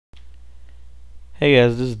Hey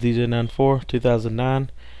guys, this is DJ94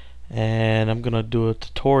 2009, and I'm gonna do a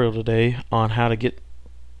tutorial today on how to get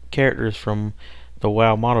characters from the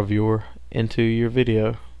WoW model viewer into your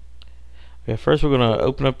video. Okay, first we're gonna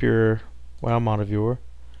open up your WoW model viewer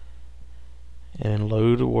and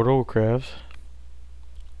load World of Warcraft.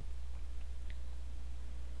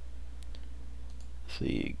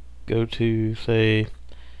 See, go to, say,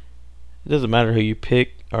 it doesn't matter who you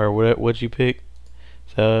pick or what you pick.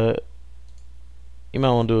 So you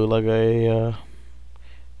might want to do it like a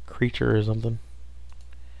creature or something.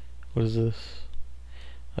 What is this?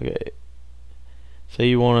 Okay. Say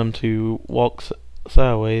you want them to walk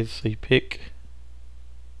sideways, so you pick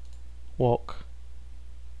walk.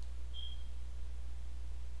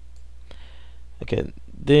 Okay,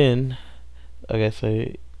 then so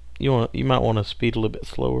you might want to speed a little bit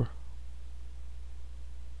slower.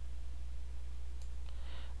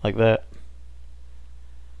 Like that.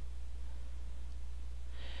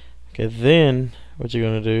 Okay, then what you're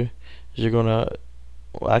gonna do is you're gonna,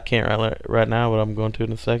 well, I can't right now, but I'm going to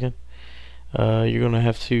in a second. You're gonna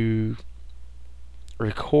have to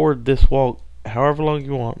record this walk however long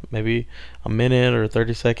you want, maybe a minute or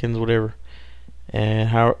 30 seconds, whatever, and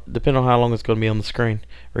depending on how long it's gonna be on the screen.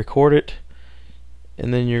 Record it,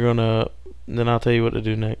 and then then I'll tell you what to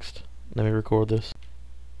do next. Let me record this.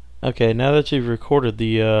 Okay, now that you've recorded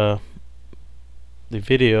the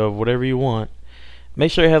video of whatever you want, make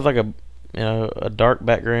sure it has like a dark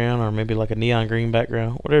background, or maybe like a neon green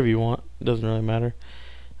background, whatever you want. It doesn't really matter.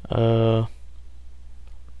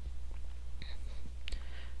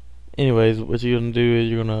 Anyways, what you're gonna do is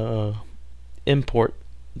you're gonna import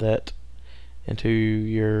that into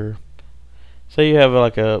your. Say you have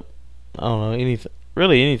like I don't know,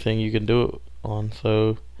 anything you can do it on.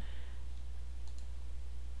 So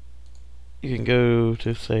you can go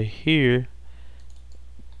to, say, here,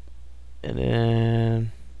 and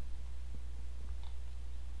then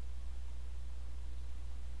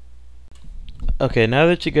okay, now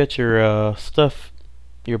that you got your stuff,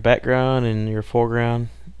 your background and your foreground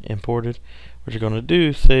imported, what you're gonna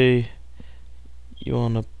do, say you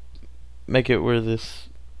wanna make it where this,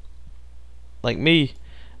 like me,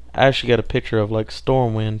 I actually got a picture of like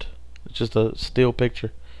Stormwind. It's just a still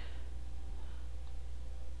picture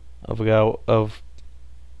of a guy of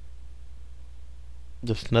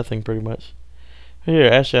just nothing, pretty much. Here,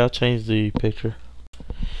 actually, I'll change the picture.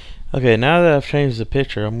 Okay, now that I've changed the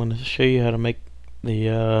picture, I'm going to show you how to make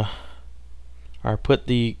the or put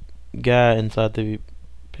the guy inside the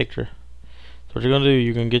picture. So what you're going to do,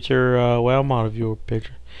 you're going to get your WoW model viewer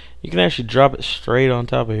picture. You can actually drop it straight on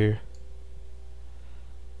top of here.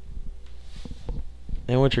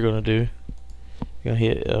 And what you're going to do, you're going to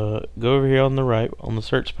hit go over here on the right on the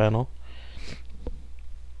search panel.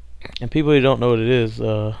 And people who don't know what it is,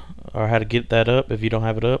 or how to get that up, if you don't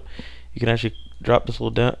have it up, you can actually drop this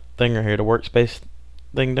little thing right here, the workspace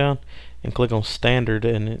thing down, and click on standard,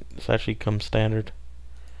 and it's actually comes standard.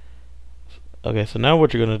 Okay, so now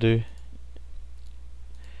what you're gonna do,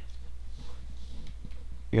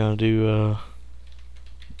 you're gonna do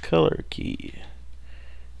color key,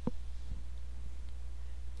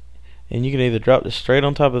 and you can either drop this straight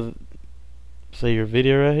on top of, say, your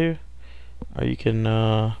video right here, or you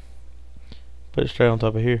can put it straight on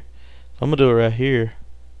top of here. So I'm gonna do it right here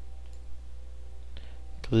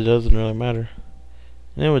because it doesn't really matter.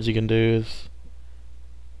 And then what you can do is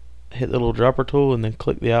hit the little dropper tool and then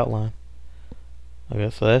click the outline. Okay,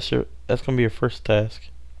 so that's gonna be your first task.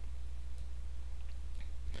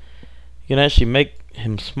 You can actually make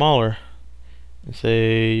him smaller and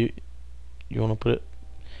say you want to put it.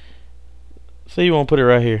 Say you want to put it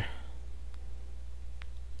right here.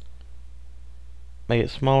 Make it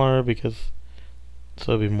smaller because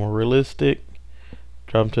so it'll be more realistic.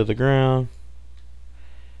 Drop them to the ground.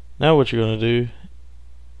 Now what you're gonna do,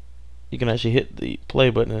 you can actually hit the play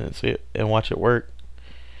button and see it and watch it work.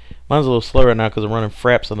 Mine's a little slow right now because I'm running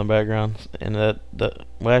fraps in the background, and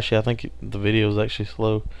well, actually I think the video is actually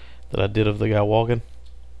slow that I did of the guy walking.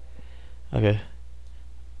 Okay.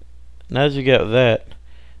 Now that you got that,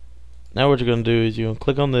 now what you're gonna do is you're gonna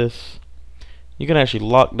click on this. You can actually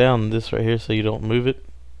lock down this right here so you don't move it,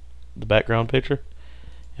 the background picture.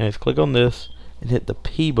 And just click on this and hit the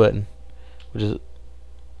P button, and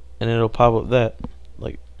it'll pop up that,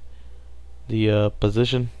 like the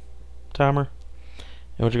position timer.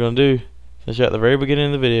 And what you're gonna do, since you're at the very beginning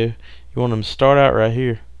of the video, you want them to start out right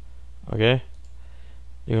here. Okay,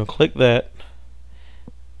 you're gonna click that.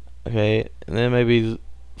 Okay, and then maybe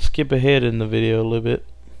skip ahead in the video a little bit.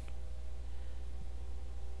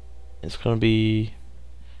 It's gonna be,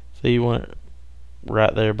 say you want it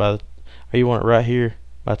right there or you want it right here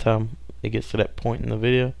by the time it gets to that point in the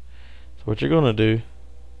video. So what you're gonna do,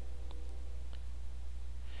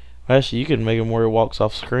 actually you can make him where it walks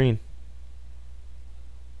off screen.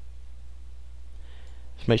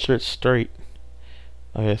 Just make sure it's straight.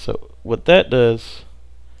 Okay, so what that does,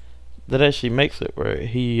 that actually makes it where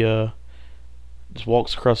he just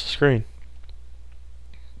walks across the screen.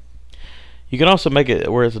 You can also make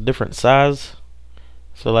it where it's a different size.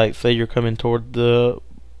 So like say you're coming toward the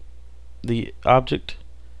object,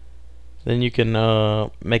 then you can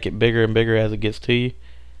make it bigger and bigger as it gets to you.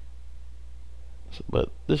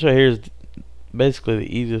 But this right here is basically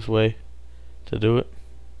the easiest way to do it.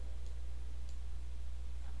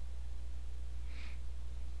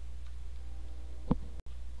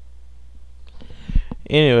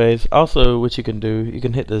 Anyways, also what you can do, you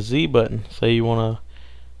can hit the Z button. Say you wanna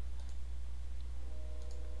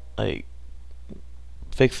like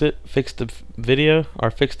fix the video,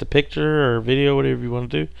 or fix the picture or video, whatever you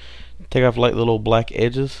want to do. Take off like the little black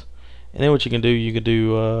edges, and then what you can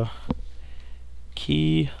do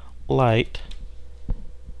key light,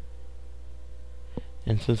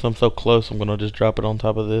 and since I'm so close, I'm gonna just drop it on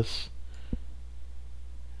top of this.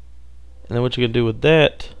 And then what you can do with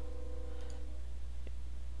that,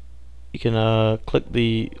 you can click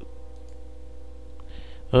the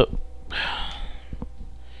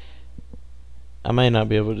I may not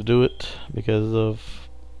be able to do it because of,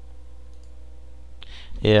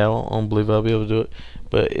 yeah, I don't believe I'll be able to do it.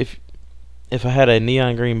 But if I had a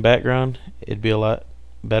neon green background, it'd be a lot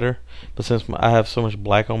better. But since I have so much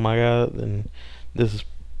black on my guy, then this is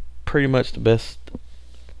pretty much the best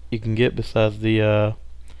you can get. Besides the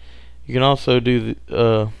you can also do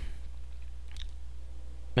the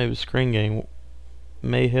maybe screen game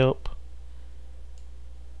may help.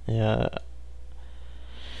 Yeah.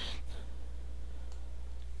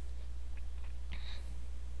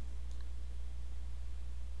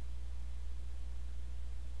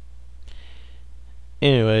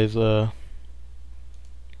 Anyways,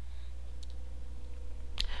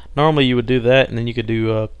 normally you would do that, and then you could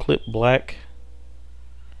do clip black.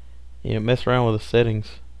 You know, mess around with the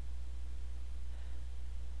settings.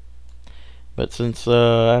 But since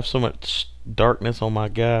I have so much darkness on my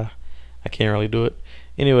guy, I can't really do it.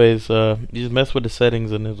 Anyways, you just mess with the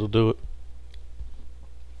settings and it'll do it.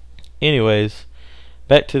 Anyways,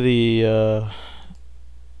 back to the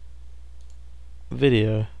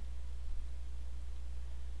video.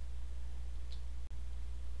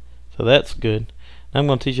 So that's good. Now I'm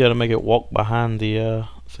going to teach you how to make it walk behind the,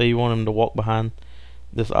 say you want him to walk behind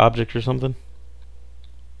this object or something,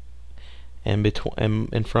 and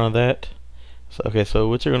in front of that. So, okay, so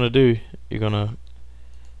what you're going to do, you're going to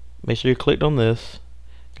make sure you clicked on this,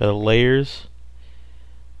 go to layers,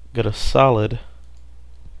 go to solid,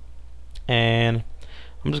 and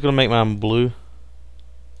I'm just going to make mine blue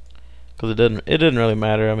because it doesn't really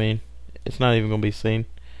matter. I mean, it's not even going to be seen.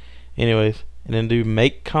 Anyways, and then do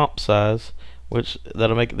make comp size, which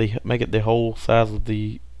that'll make it the whole size of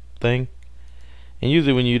the thing. And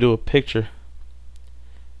usually when you do a picture,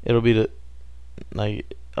 it'll be the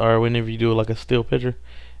like, or whenever you do like a still picture,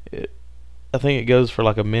 I think it goes for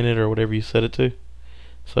like a minute or whatever you set it to.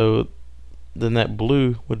 So then that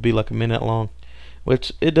blue would be like a minute long,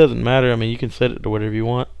 which it doesn't matter. I mean, you can set it to whatever you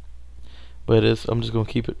want, but I'm just gonna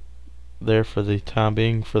keep it there for the time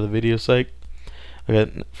being for the video's sake.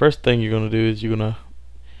 Okay, first thing you're gonna do is you're gonna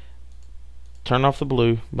turn off the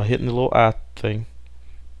blue by hitting the little eye thing.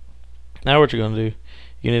 Now what you're gonna do,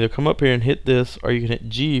 you can either come up here and hit this, or you can hit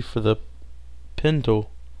G for the pen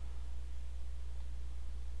tool.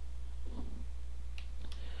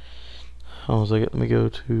 Hold on a second,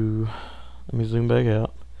 let me zoom back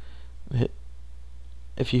out.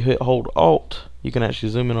 If you hold Alt, you can actually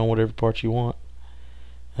zoom in on whatever part you want.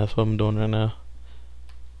 That's what I'm doing right now.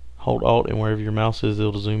 Hold Alt, and wherever your mouse is,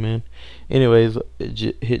 it'll zoom in. Anyways,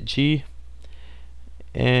 hit G,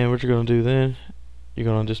 and what you're going to do then, you're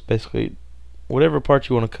going to just basically, whatever part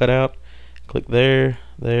you want to cut out, click there,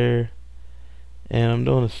 and I'm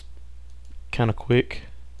doing this kind of quick,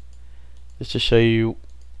 just to show you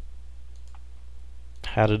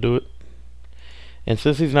how to do it. And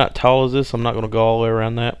since he's not tall as this, I'm not going to go all the way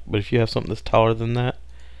around that, but if you have something that's taller than that,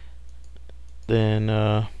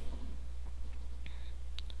 then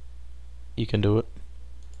you can do it.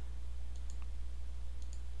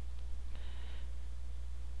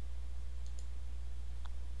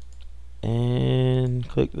 And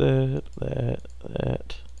click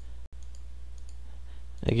that.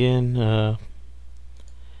 Again,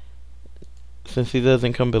 since he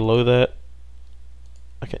doesn't come below that,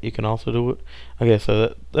 okay, you can also do it. Okay,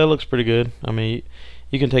 so that looks pretty good. I mean,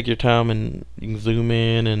 you can take your time and you can zoom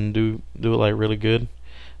in and do it like really good.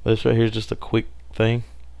 But this right here is just a quick thing.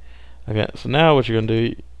 Okay, so now what you're gonna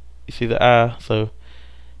do, you see the eye, so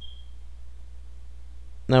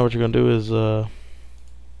now what you're gonna do is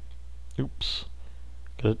oops,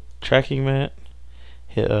 go to tracking mat,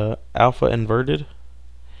 hit alpha inverted.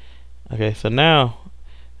 Okay, so now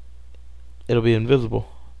it'll be invisible,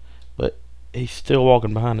 but he's still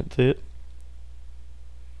walking behind it. See it?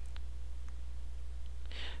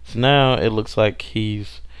 So now it looks like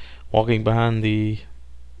he's walking behind the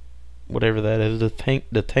whatever that is, the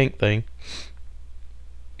tank thing.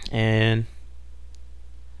 And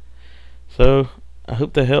so I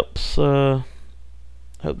hope that helps.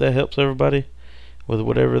 Everybody with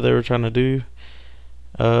whatever they were trying to do.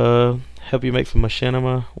 Help you make some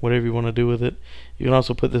machinima, whatever you want to do with it. You can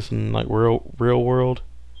also put this in like real world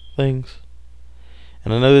things.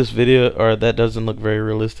 And I know this video, or that doesn't look very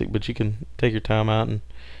realistic, but you can take your time out and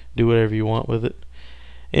do whatever you want with it.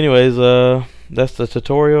 Anyways, that's the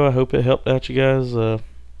tutorial. I hope it helped out you guys.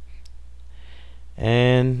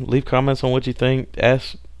 And leave comments on what you think.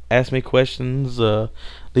 Ask me questions.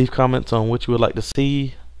 Leave comments on what you would like to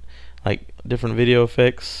see, like different video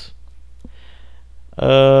effects.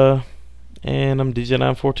 And I'm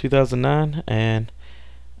DJ94 2009, and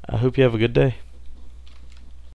I hope you have a good day.